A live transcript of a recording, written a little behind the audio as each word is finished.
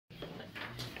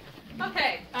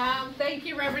Okay, thank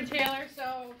you, Reverend Taylor.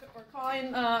 So we're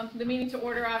calling the meeting to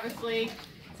order, obviously.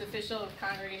 It's official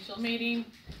congregational meeting.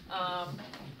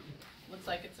 Looks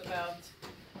like it's about,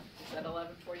 is that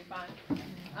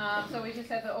 11:45? So we just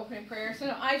had the opening prayer.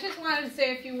 So I just wanted to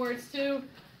say a few words too.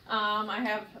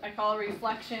 I call a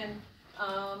reflection.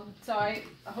 So I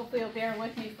hopefully you'll bear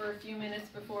with me for a few minutes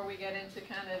before we get into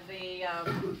kind of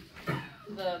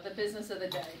the business of the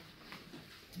day.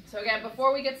 So again,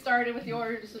 before we get started with the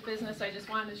orders of business, I just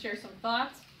wanted to share some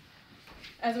thoughts.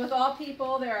 As with all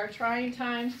people, there are trying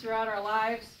times throughout our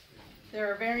lives.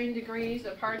 There are varying degrees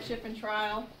of hardship and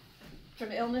trial,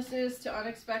 from illnesses to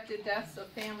unexpected deaths of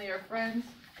family or friends,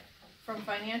 from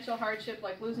financial hardship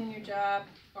like losing your job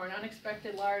or an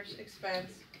unexpected large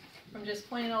expense, from just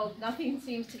plain old nothing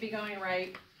seems to be going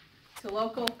right, to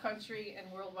local, country,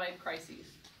 and worldwide crises.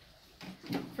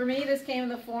 For me, this came in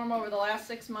the form over the last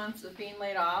 6 months of being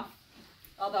laid off,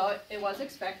 although it was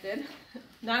expected.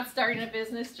 Not starting a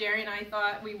business Jerry and I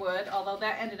thought we would, although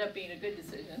that ended up being a good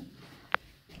decision.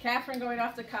 Catherine going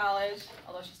off to college,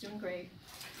 although she's doing great.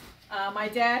 My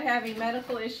dad having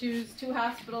medical issues, 2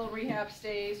 hospital rehab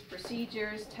stays,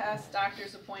 procedures, tests,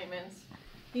 doctor's appointments.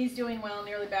 He's doing well,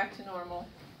 nearly back to normal.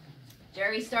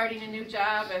 Jerry starting a new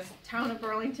job as Town of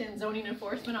Burlington Zoning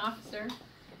Enforcement Officer.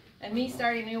 And me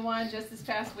starting a new one just this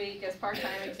past week as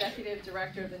part-time executive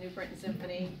director of the New Britain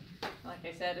Symphony. Like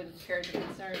I said, in Cares and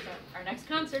Concerns, our next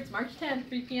concert's March 10th,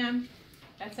 3 p.m.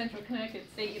 at Central Connecticut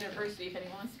State University if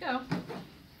anyone wants to go.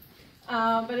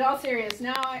 But in all seriousness,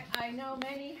 now I know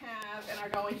many have and are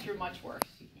going through much worse.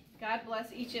 God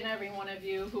bless each and every one of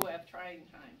you who have trying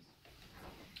times.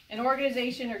 An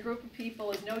organization or group of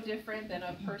people is no different than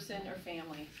a person or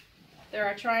family. There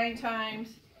are trying times,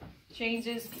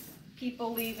 changes,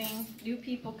 people leaving, new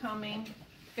people coming,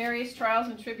 various trials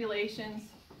and tribulations,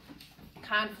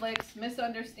 conflicts,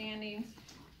 misunderstandings,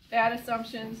 bad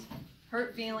assumptions,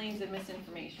 hurt feelings, and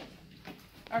misinformation.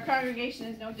 Our congregation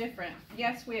is no different.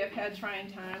 Yes, we have had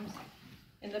trying times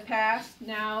in the past,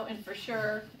 now, and for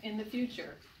sure in the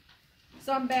future.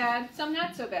 Some bad, some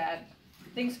not so bad.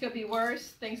 Things could be worse,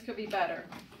 things could be better.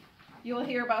 You will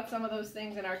hear about some of those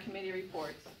things in our committee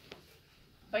reports.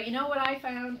 But you know what I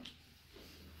found?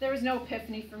 There was no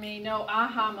epiphany for me, no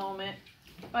aha moment,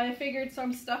 but I figured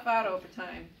some stuff out over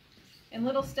time. In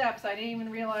little steps I didn't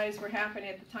even realize were happening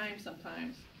at the time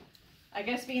sometimes. I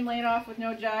guess being laid off with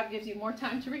no job gives you more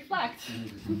time to reflect.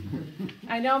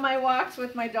 I know my walks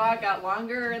with my dog got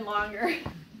longer and longer,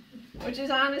 which is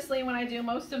honestly when I do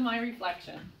most of my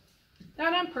reflection.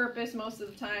 Not on purpose most of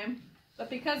the time,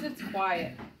 but because it's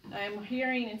quiet. I am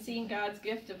hearing and seeing God's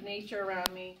gift of nature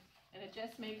around me, and it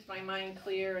just makes my mind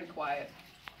clear and quiet.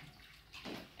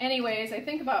 Anyways, I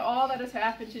think about all that has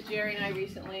happened to Jerry and I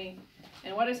recently,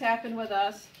 and what has happened with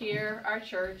us here, our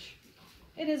church.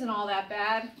 It isn't all that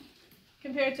bad,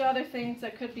 compared to other things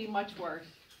that could be much worse.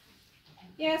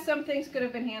 Yeah, some things could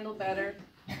have been handled better.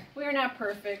 We are not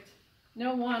perfect.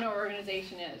 No one or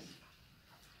organization is.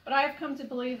 But I have come to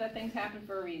believe that things happen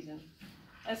for a reason.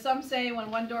 As some say, when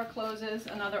one door closes,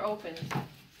 another opens.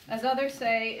 As others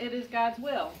say, it is God's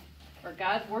will, or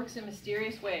God works in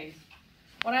mysterious ways.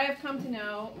 What I have come to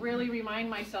know, really remind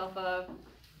myself of,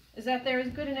 is that there is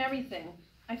good in everything.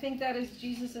 I think that is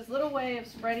Jesus' little way of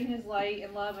spreading his light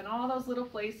and love in all those little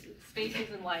spaces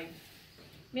in life.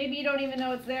 Maybe you don't even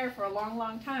know it's there for a long,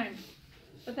 long time.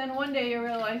 But then one day you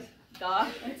realize, duh,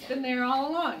 it's been there all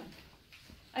along.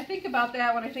 I think about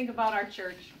that when I think about our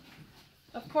church.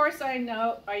 Of course I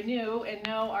knew and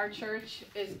know our church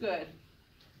is good.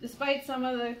 Despite some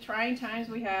of the trying times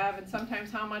we have, and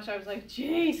sometimes how much I was like,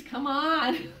 geez, come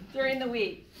on, during the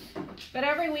week. But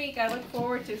every week I look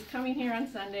forward to coming here on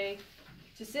Sunday,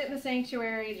 to sit in the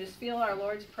sanctuary and just feel our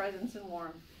Lord's presence and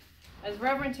warmth. As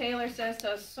Reverend Taylor says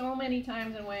to us so many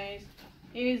times and ways,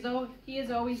 he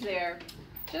is always there,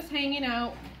 just hanging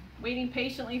out, waiting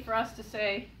patiently for us to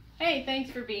say, hey,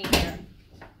 thanks for being here.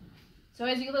 So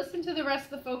as you listen to the rest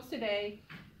of the folks today,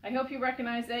 I hope you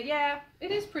recognize that, yeah, it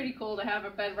is pretty cool to have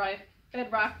a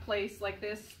bedrock place like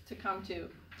this to come to.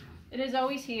 It is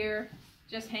always here,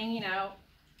 just hanging out,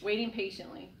 waiting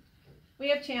patiently. We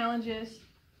have challenges,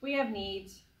 we have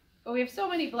needs, but we have so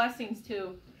many blessings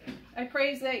too. I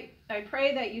pray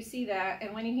that you see that,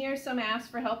 and when you hear some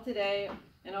ask for help today,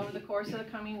 and over the course of the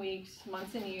coming weeks,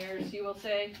 months, and years, you will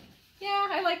say, yeah,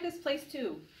 I like this place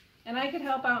too, and I could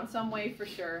help out in some way for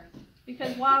sure.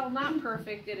 Because while not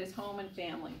perfect, it is home and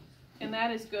family, and that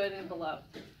is good and beloved.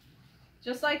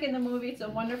 Just like in the movie It's a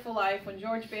Wonderful Life, when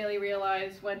George Bailey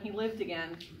realized when he lived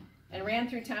again and ran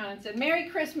through town and said, Merry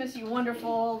Christmas, you wonderful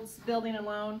old building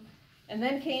alone. And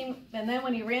then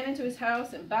when he ran into his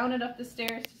house and bounded up the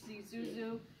stairs to see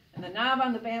Zuzu, And the knob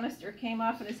on the banister came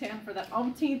off in his hand for the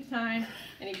umpteenth time,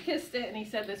 and he kissed it, and he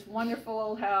said, this wonderful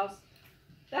old house.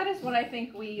 That is what I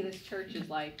think this church is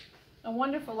like. A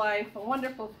wonderful life, a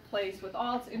wonderful place with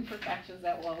all its imperfections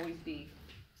that will always be.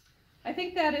 I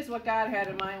think that is what God had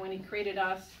in mind when he created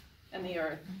us and the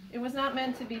earth. It was not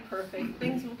meant to be perfect.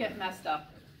 Things will get messed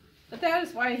up. But that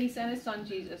is why he sent his son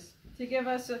Jesus, to give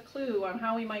us a clue on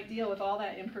how we might deal with all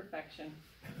that imperfection.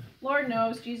 Lord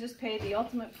knows Jesus paid the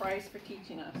ultimate price for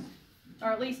teaching us, or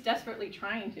at least desperately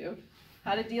trying to,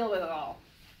 how to deal with it all.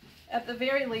 At the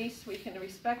very least, we can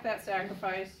respect that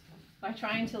sacrifice by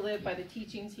trying to live by the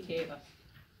teachings he gave us.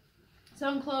 So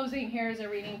in closing, here is a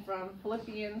reading from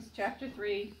Philippians chapter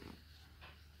 3,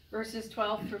 verses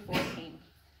 12 through 14.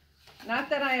 Not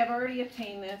that I have already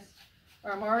obtained this,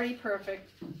 or am already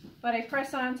perfect, but I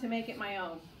press on to make it my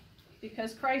own,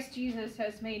 because Christ Jesus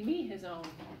has made me his own.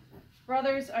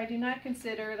 Brothers, I do not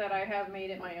consider that I have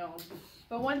made it my own,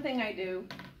 but one thing I do,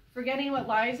 forgetting what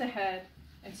lies ahead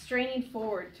and straining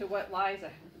forward to what lies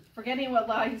ahead, forgetting what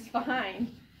lies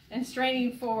behind and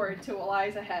straining forward to what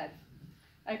lies ahead.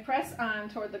 I press on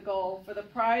toward the goal for the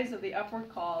prize of the upward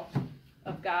call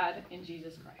of God in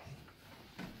Jesus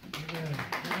Christ. Amen.